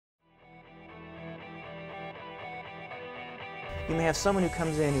you may have someone who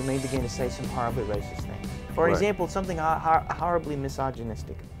comes in who may begin to say some horribly racist things. For Right. example, something horribly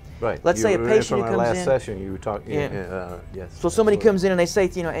misogynistic. Right. Let's say a patient who comes last in. session you were talking. Yeah. Yes. So somebody absolutely. comes in and they say,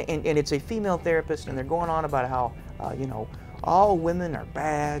 you know, and it's a female therapist, and they're going on about how, you know, all women are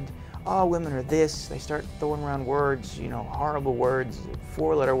bad, all women are this. They start throwing around words, you know, horrible words,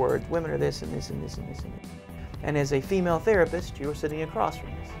 four-letter words. Women are this and this and this and this and this. And as a female therapist, you're sitting across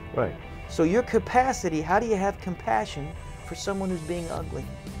from this. Right. So your capacity, how do you have compassion for someone who's being ugly?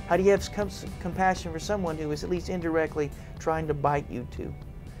 How do you have compassion for someone who is at least indirectly trying to bite you too?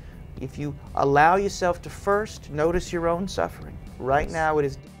 If you allow yourself to first notice your own suffering. Right now it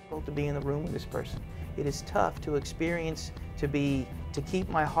is difficult to be in the room with this person. It is tough to experience, to keep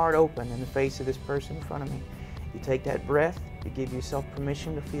my heart open in the face of this person in front of me. You take that breath, you give yourself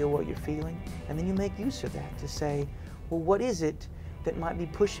permission to feel what you're feeling, and then you make use of that to say, well, what is it that might be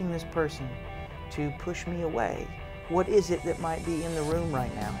pushing this person to push me away? What is it that might be in the room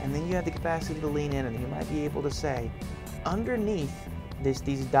right now? And then you have the capacity to lean in, and you might be able to say, underneath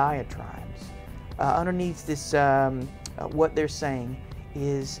these diatribes, underneath this, what they're saying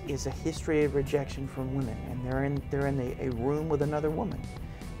is a history of rejection from women, and they're in a room with another woman.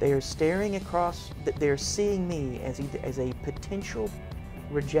 They are staring across. They're seeing me as a potential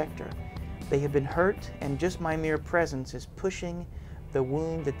rejecter. They have been hurt, and just my mere presence is pushing the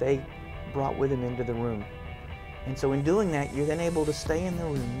wound that they brought with them into the room. And so in doing that, you're then able to stay in the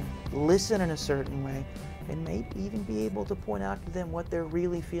room, listen in a certain way, and maybe even be able to point out to them what they're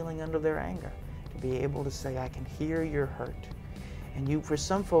really feeling under their anger. To be able to say, I can hear your hurt. And for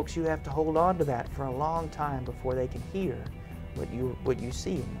some folks, you have to hold on to that for a long time before they can hear what you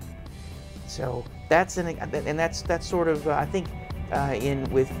see in them. So that's sort of I think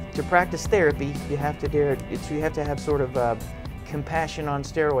to practice therapy, you have to have sort of compassion on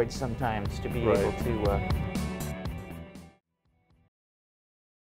steroids sometimes to be able to